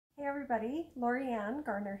everybody, Lorianne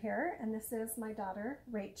Garner here, and this is my daughter,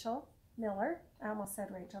 Rachel Miller. I almost said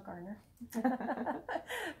Rachel Garner,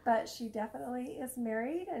 but she definitely is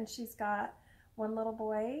married, and she's got one little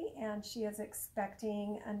boy, and she is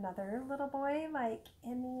expecting another little boy like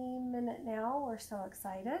any minute now. We're so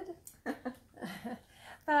excited.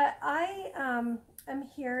 But I am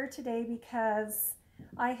here today because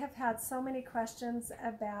I have had so many questions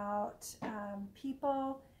about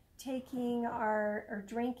people taking or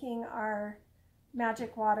drinking our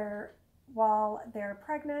magic water while they're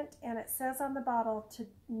pregnant, and it says on the bottle to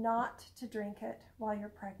not to drink it while you're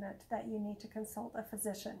pregnant, that you need to consult a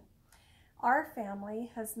physician. Our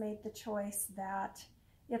family has made the choice that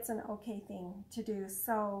it's an okay thing to do.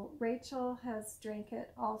 So Rachel has drank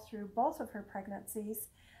it all through both of her pregnancies,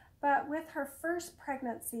 but with her first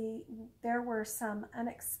pregnancy, there were some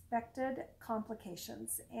unexpected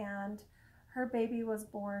complications, and her baby was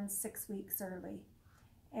born 6 weeks early.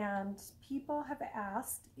 And people have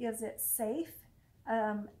asked, is it safe?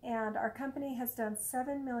 And our company has done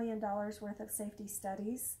 $7 million worth of safety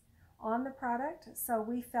studies on the product, so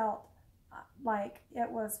we felt like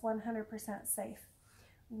it was 100% safe.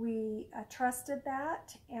 We trusted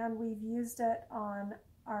that, and we've used it on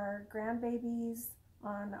our grandbabies,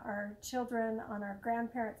 on our children, on our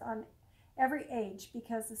grandparents, on every age,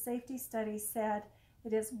 because the safety study said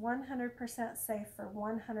it is 100% safe for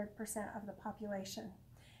 100% of the population.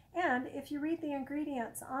 And if you read the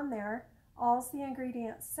ingredients on there, all the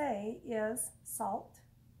ingredients say is salt,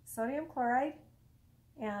 sodium chloride,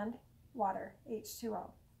 and water, H2O.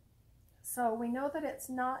 So we know that it's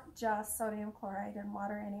not just sodium chloride and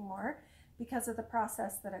water anymore because of the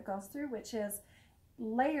process that it goes through, which is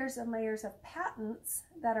layers and layers of patents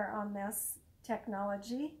that are on this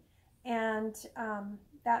technology. And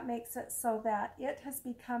that makes it so that it has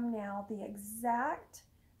become now the exact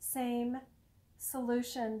same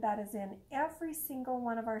solution that is in every single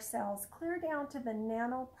one of our cells, clear down to the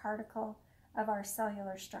nanoparticle of our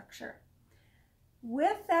cellular structure.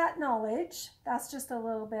 With that knowledge, that's just a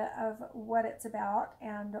little bit of what it's about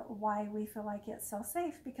and why we feel like it's so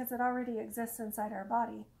safe, because it already exists inside our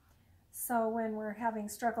body. So when we're having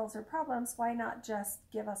struggles or problems, why not just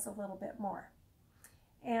give us a little bit more?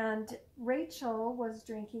 And Rachel was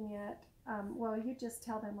drinking it. Well, you just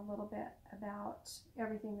tell them a little bit about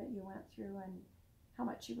everything that you went through and how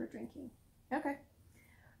much you were drinking. Okay.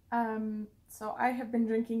 So I have been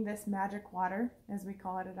drinking this magic water, as we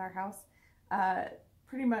call it at our house,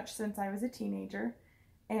 pretty much since I was a teenager.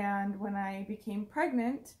 And when I became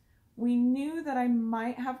pregnant, we knew that I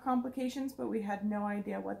might have complications, but we had no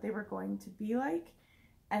idea what they were going to be like.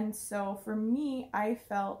 And so for me, I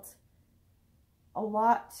felt a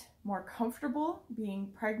lot more comfortable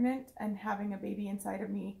being pregnant and having a baby inside of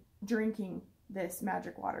me drinking this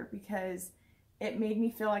magic water, because it made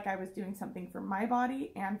me feel like I was doing something for my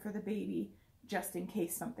body and for the baby, just in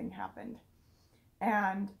case something happened.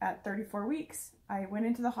 And at 34 weeks, I went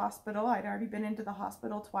into the hospital. I'd already been into the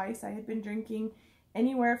hospital twice. I had been drinking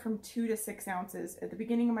anywhere from 2 to 6 ounces. At the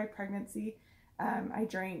beginning of my pregnancy, I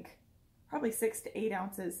drank probably 6 to 8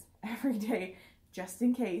 ounces every day, just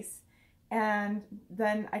in case. And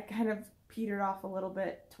then I kind of petered off a little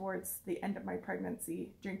bit towards the end of my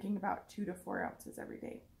pregnancy, drinking about 2 to 4 ounces every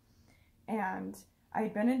day. And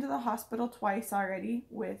I'd been into the hospital twice already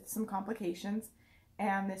with some complications.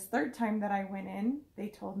 And this third time that I went in, they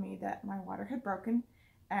told me that my water had broken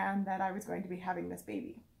and that I was going to be having this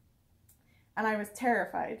baby. And I was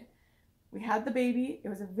terrified. We had the baby. It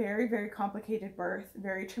was a very, very complicated birth,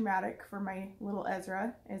 very traumatic for my little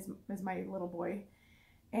Ezra, as my little boy.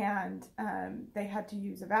 And they had to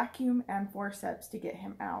use a vacuum and forceps to get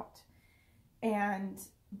him out. And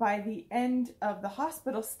by the end of the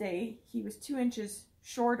hospital stay, he was 2 inches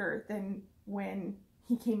shorter than when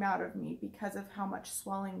he came out of me, because of how much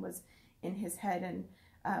swelling was in his head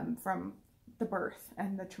and from the birth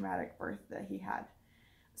and the traumatic birth that he had.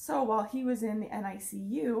 So while he was in the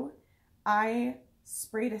NICU, I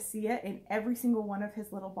sprayed ASEA in every single one of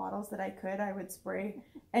his little bottles that I could. I would spray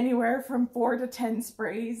anywhere from 4 to 10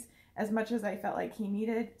 sprays, as much as I felt like he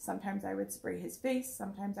needed. Sometimes I would spray his face.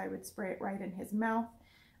 Sometimes I would spray it right in his mouth.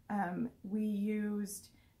 We used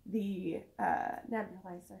the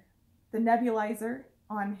nebulizer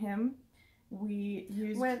on him. We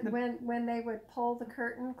used when they would pull the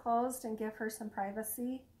curtain closed and give her some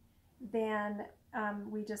privacy, then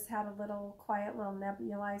we just had a little quiet little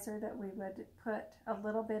nebulizer that we would put a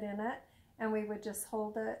little bit in it, and we would just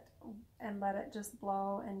hold it and let it just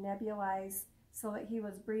blow and nebulize, so that he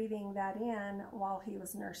was breathing that in while he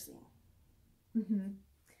was nursing. Mm-hmm.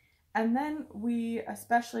 And then we,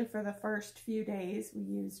 especially for the first few days, we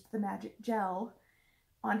used the magic gel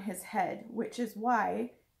on his head, which is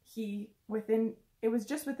why it was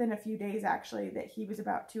just within a few days actually that he was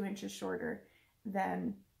about 2 inches shorter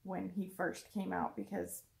than when he first came out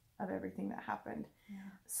because of everything that happened. Yeah.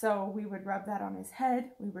 So we would rub that on his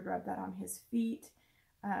head, we would rub that on his feet.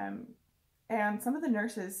 And some of the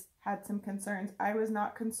nurses had some concerns. I was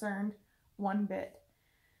not concerned one bit.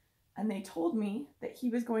 And they told me that he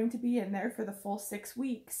was going to be in there for the full 6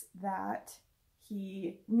 weeks that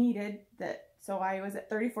he needed. So I was at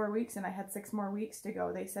 34 weeks and I had 6 more weeks to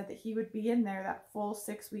go. They said that he would be in there that full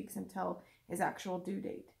 6 weeks until his actual due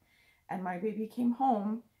date. And my baby came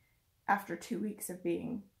home after 2 weeks of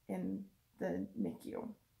being in the NICU.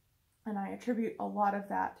 And I attribute a lot of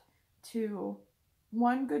that to,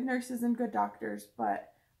 one, good nurses and good doctors,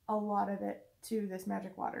 but a lot of it to this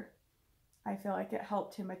magic water. I feel like it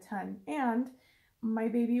helped him a ton. And my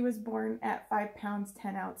baby was born at 5 pounds,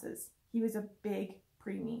 10 ounces. He was a big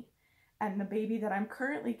preemie. And the baby that I'm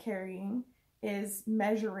currently carrying is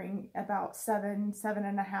measuring about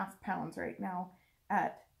 7.5 pounds right now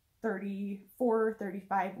at 34,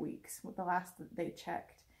 35 weeks with the last that they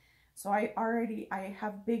checked. So I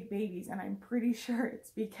have big babies, and I'm pretty sure it's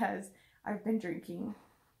because I've been drinking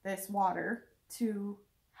this water to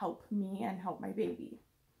help me and help my baby.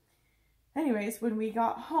 Anyways, when we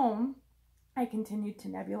got home, I continued to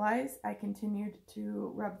nebulize, I continued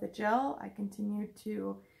to rub the gel, I continued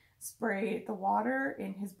to spray the water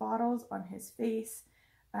in his bottles, on his face.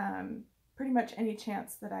 Pretty much any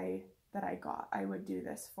chance that I got, I would do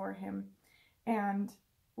this for him. And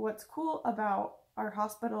what's cool about our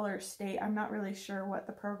hospital or state, I'm not really sure what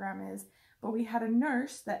the program is, but we had a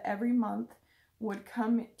nurse that every month would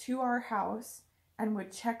come to our house and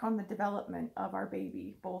would check on the development of our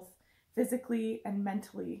baby, both physically and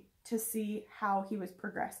mentally, to see how he was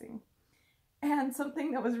progressing. And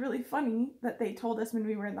something that was really funny that they told us when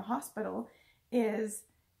we were in the hospital is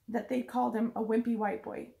that they called him a wimpy white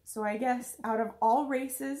boy. So I guess out of all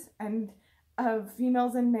races and of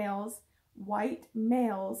females and males, white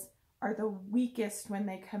males are the weakest when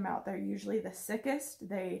they come out. They're usually the sickest.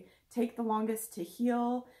 They take the longest to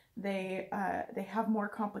heal. They have more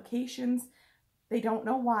complications. They don't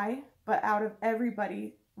know why, but out of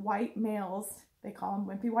everybody, white males, they call them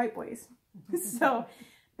wimpy white boys. So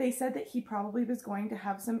they said that he probably was going to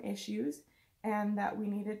have some issues and that we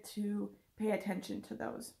needed to pay attention to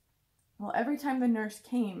those. Well, every time the nurse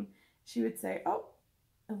came, she would say, "Oh,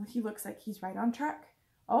 he looks like he's right on track.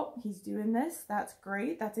 Oh, he's doing this. That's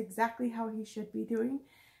great. That's exactly how he should be doing."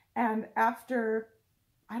 And after,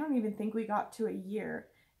 I don't even think we got to a year,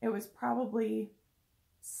 it was probably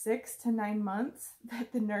 6 to 9 months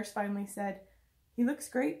that the nurse finally said, "He looks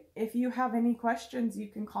great. If you have any questions, you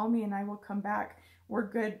can call me and I will come back. We're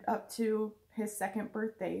good up to his 2nd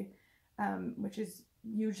birthday," which is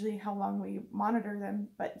usually how long we monitor them,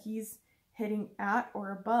 but he's hitting at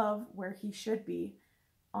or above where he should be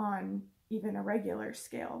on even a regular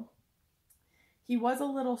scale. He was a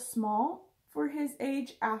little small for his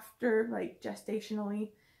age after, like,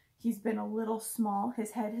 gestationally. He's been a little small.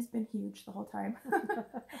 His head has been huge the whole time.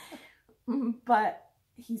 But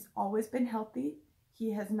he's always been healthy.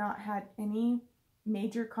 He has not had any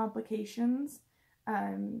major complications.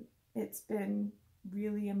 It's been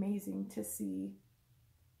really amazing to see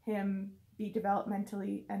him be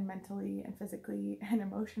developmentally and mentally and physically and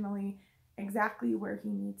emotionally exactly where he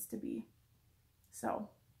needs to be. So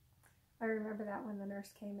I remember that when the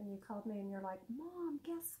nurse came and you called me and you're like, "Mom,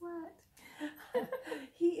 guess what?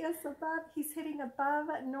 He's hitting above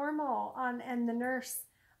normal." And the nurse,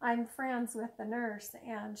 I'm friends with the nurse,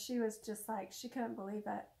 and she was just like, she couldn't believe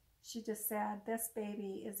it. She just said, "This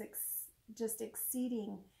baby is just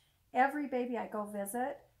exceeding every baby I go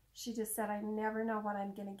visit." She just said, "I never know what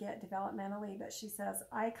I'm going to get developmentally," but she says,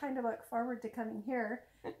 "I kind of look forward to coming here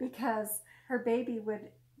because her baby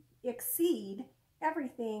would exceed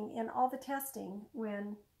everything in all the testing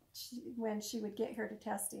when she would get here to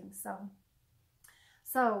testing."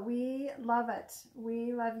 So we love it.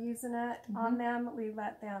 We love using it on them. We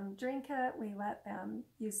let them drink it. We let them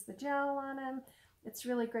use the gel on them. It's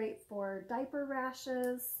really great for diaper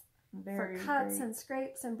rashes, for cuts and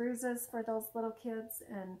scrapes and bruises for those little kids.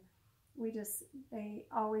 And they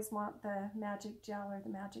always want the magic gel or the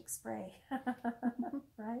magic spray,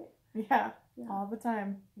 right? Yeah, all the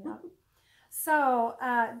time. Yeah. So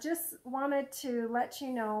just wanted to let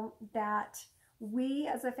you know that we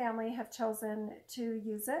as a family have chosen to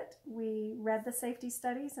use it. We read the safety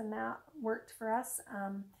studies and that worked for us.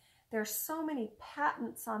 There's so many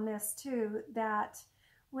patents on this too, that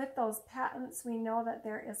with those patents we know that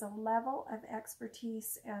there is a level of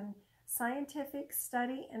expertise and scientific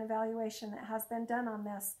study and evaluation that has been done on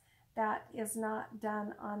this that is not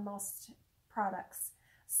done on most products.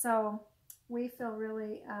 So we feel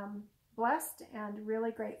really blessed and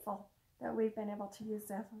really grateful that we've been able to use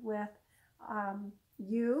this with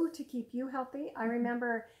you to keep you healthy. I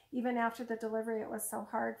remember even after the delivery, it was so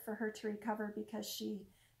hard for her to recover because she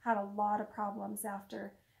had a lot of problems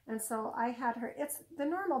after. And so I had her, it's the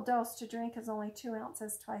normal dose to drink is only 2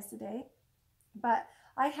 ounces twice a day, but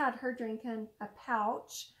I had her drinking a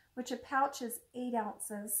pouch, which a pouch is 8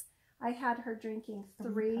 ounces. I had her drinking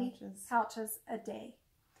 3 pouches a day.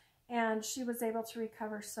 And she was able to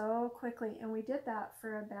recover so quickly. And we did that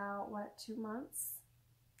for about, what, 2 months?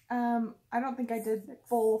 I don't think I did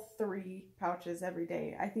full 3 pouches every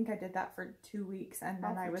day. I think I did that for 2 weeks, and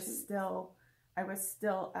then I was still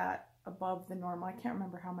at above the normal. I can't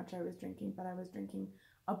remember how much I was drinking, but I was drinking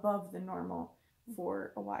above the normal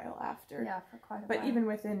for a while after. Yeah, for quite a while. But even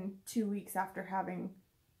within 2 weeks after having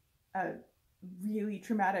a really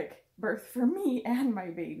traumatic birth for me and my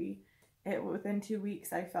baby, within 2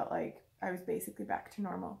 weeks I felt like I was basically back to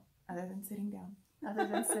normal, other than sitting down. Other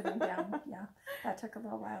than sitting down. Yeah, that took a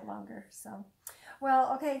little while longer. So,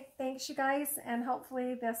 well, okay, thanks you guys, and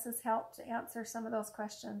hopefully this has helped answer some of those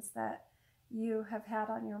questions that you have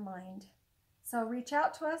had on your mind. So reach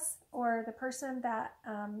out to us or the person that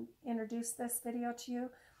introduced this video to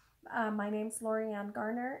you. My name's Lorianne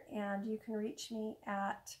Garner, and you can reach me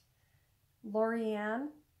at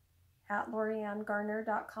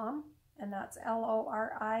Lorianne@LorianneGarner.com, and that's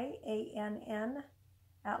LORIANN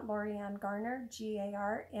at LorianneGarner,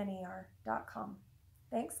 GARNER.com.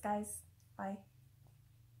 Thanks, guys. Bye.